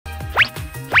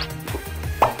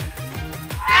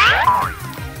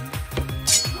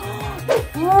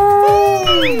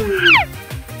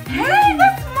Hey,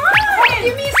 that's mine!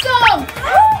 Give me some!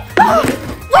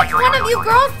 Which one of you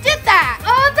girls did that?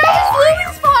 That is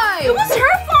Lily's pie! It was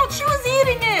her fault. She was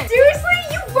eating it. Seriously?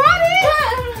 You brought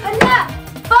it? Enough!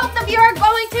 Both of you are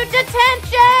going to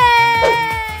detention!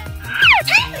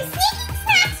 Time for Sneaking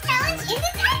Snacks Challenge in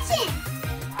detention!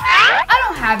 I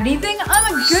don't have anything.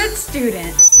 I'm a good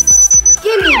student.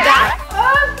 Give me that!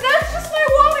 That's just my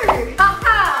water.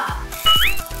 Haha!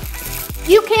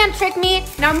 You can't trick me.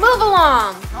 Now move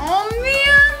along. Oh,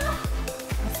 man.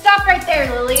 Stop right there,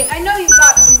 Lily. I know you've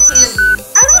got some candy.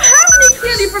 I don't have any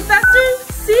candy, Professor.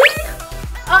 See?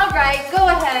 All right, go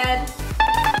ahead.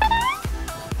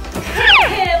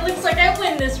 It looks like I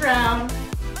win this round.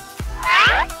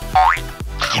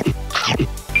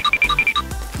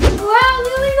 Wow,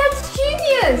 Lily, that's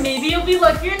genius. Maybe you'll be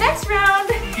luckier next round.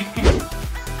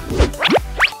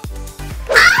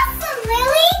 Awesome,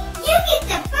 Lily! You get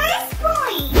the first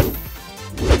point!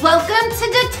 Welcome to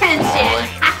detention.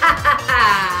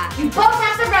 You both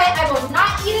have to write, I will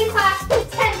not eat in class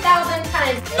 10,000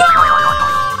 times. No!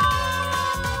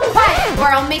 Quiet, or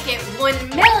I'll make it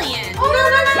 1,000,000. Oh,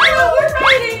 no, we're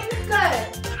fighting. Good.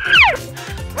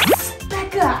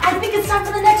 Becca, I think it's time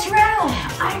for the next round.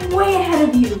 I'm way ahead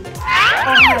of you.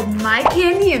 I'll hide my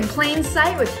candy in plain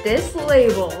sight with this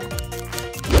label.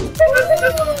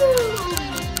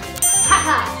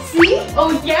 Haha, see?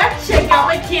 Oh yeah, check out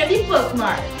my candy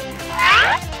bookmark.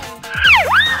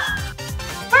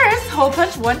 First, hole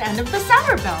punch one end of the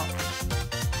sour belt.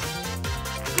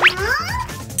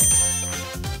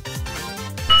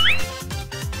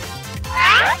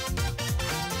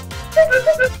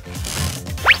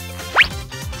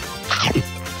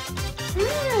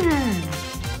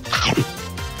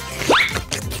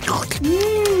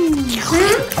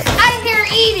 I hear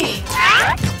eating.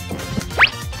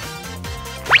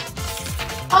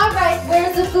 All right,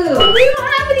 where's the food? We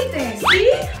don't have anything.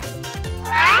 See?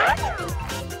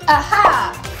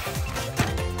 Aha!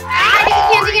 Hiding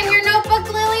candy in your notebook,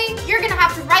 Lily? You're gonna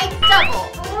have to write double.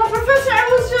 Oh, Professor, I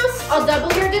was just... I'll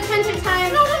double your detention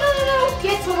time. No.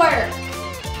 Get to work.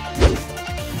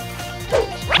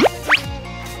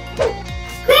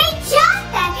 Great job,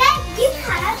 Becca! You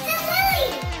caught up to Lily!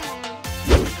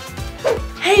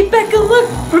 Hey, Becca, look!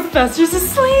 Professor's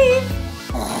asleep.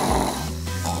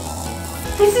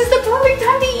 This is the perfect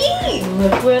time to eat.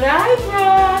 Look what I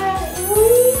brought.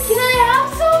 Can I have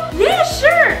some? Yeah,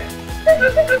 sure.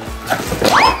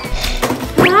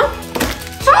 Huh?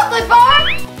 Chocolate bar?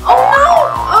 Oh no!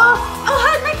 I'll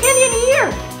hide my candy in here.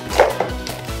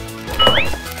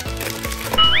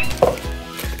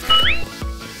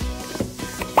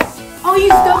 I'll use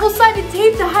double-sided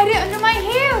tape to hide it under my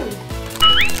hair.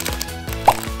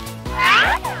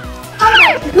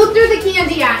 Alright, who threw the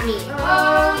candy at me?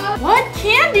 What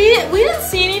candy? We didn't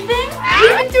see anything.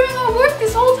 We've been doing our work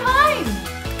this whole time.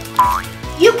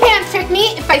 You can't trick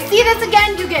me. If I see this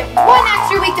again, you get 1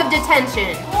 extra week of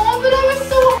detention. Oh, but I was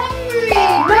so hungry.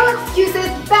 No excuses,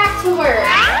 back to work.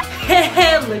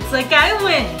 Looks like I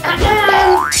win.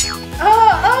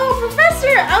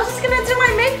 Professor, I was just gonna do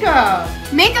my makeup.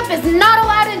 Makeup is not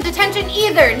allowed in detention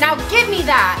either. Now give me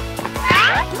that.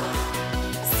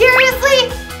 Seriously?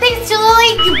 Thanks to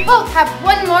Lily, you both have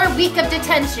 1 more week of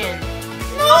detention.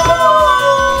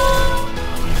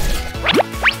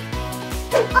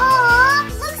 Aw,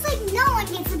 looks like no one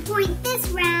gets a point this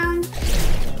round.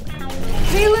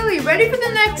 Hey Lily, ready for the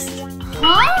next...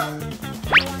 Huh?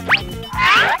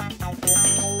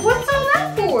 What's all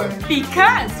that for?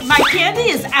 Because my candy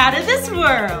is out of this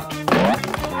world.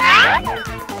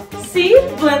 See?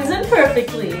 Blends in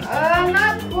perfectly.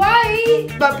 Not quite.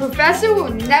 But Professor will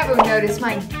never notice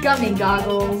my gummy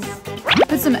goggles.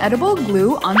 Put some edible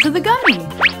glue onto the gummy.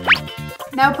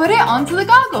 Now put it onto the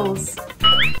goggles.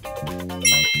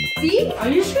 See? Are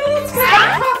you sure that's good?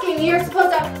 Stop talking. You're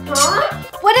supposed to... Huh?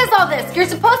 What is all this? You're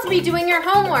supposed to be doing your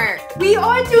homework. We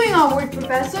are doing our work,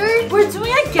 Professor. We're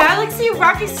doing a galaxy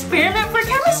rock experiment for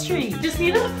chemistry. Just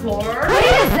need a pour. Wait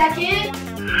a second.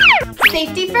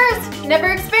 Safety first.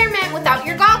 Never experiment without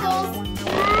your goggles.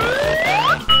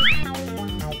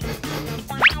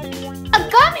 A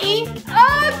gummy?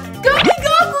 Gummy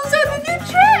goggles are the new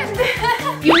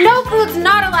trend. You know food's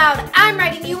not allowed. I'm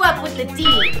writing you up with the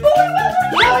dean.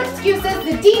 No excuses.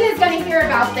 The dean is going to hear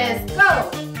about this. Go.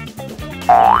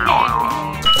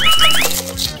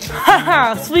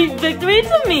 Haha, sweet victory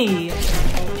to me.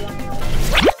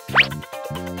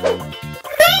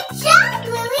 Great job,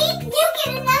 Lily! You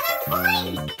get another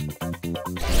point!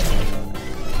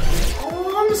 Oh,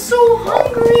 I'm so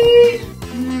hungry.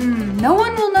 No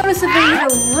one will notice if I eat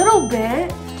a little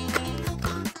bit.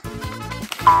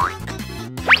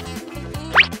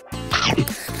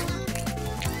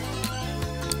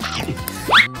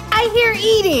 here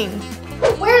eating?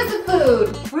 Where's the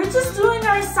food? We're just doing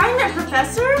our assignment,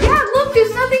 Professor. Yeah, look,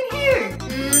 there's nothing here.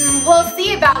 We'll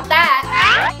see about that.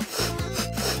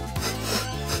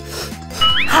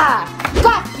 Ha!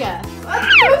 Gotcha!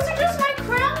 Those are just my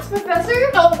crowns, Professor.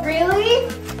 Oh, really?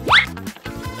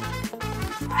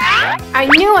 I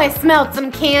knew I smelled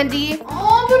some candy.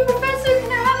 Oh, but Professor,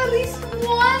 can I have at least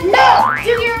one? No! Do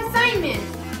your assignment.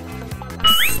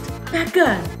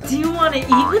 Becca, do you want to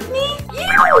eat with me? Ew!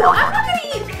 I'm not gonna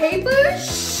eat paper.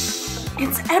 Shh!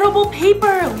 It's edible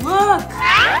paper. Look.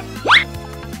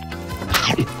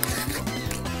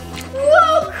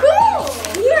 Whoa, cool!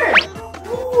 Here.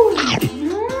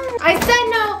 I said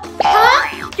no.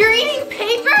 Huh? You're eating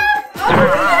paper?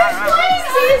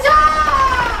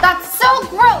 That's so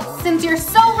gross. Since you're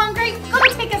so hungry, go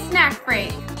take a snack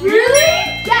break.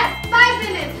 Really? Yes, 5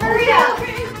 minutes. Hurry up.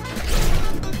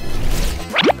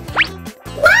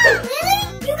 Wow, Lily!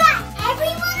 You got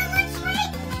everyone on lunch break,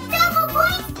 double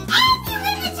points, and you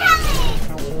win the challenge!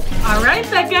 All right,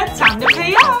 Becca, time to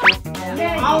pay off.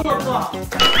 All of them.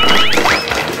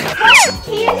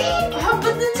 Candy? Oh,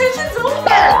 but the detention's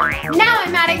over. Now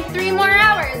I'm adding 3 more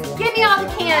hours. Give me all the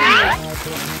candy.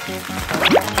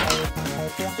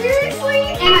 Seriously?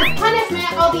 And as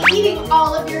punishment, I'll be eating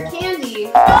all of your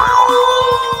candy.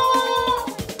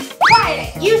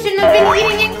 Quiet! You shouldn't have been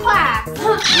eating in class.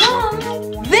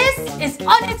 This is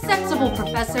unacceptable,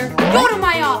 Professor. Go to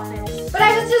my office. But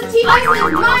I was just teaching you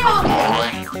in my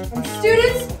office. And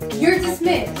students, you're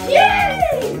dismissed. Yay!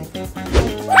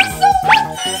 We're so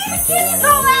lucky! The candy's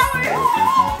all ours!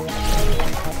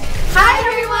 Hi,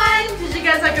 everyone! Did you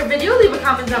guys like our video? Leave a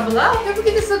comment down below. Don't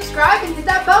forget to subscribe and hit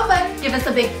that bell button. Give us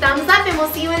a big thumbs up and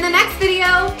we'll see you in the next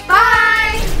video.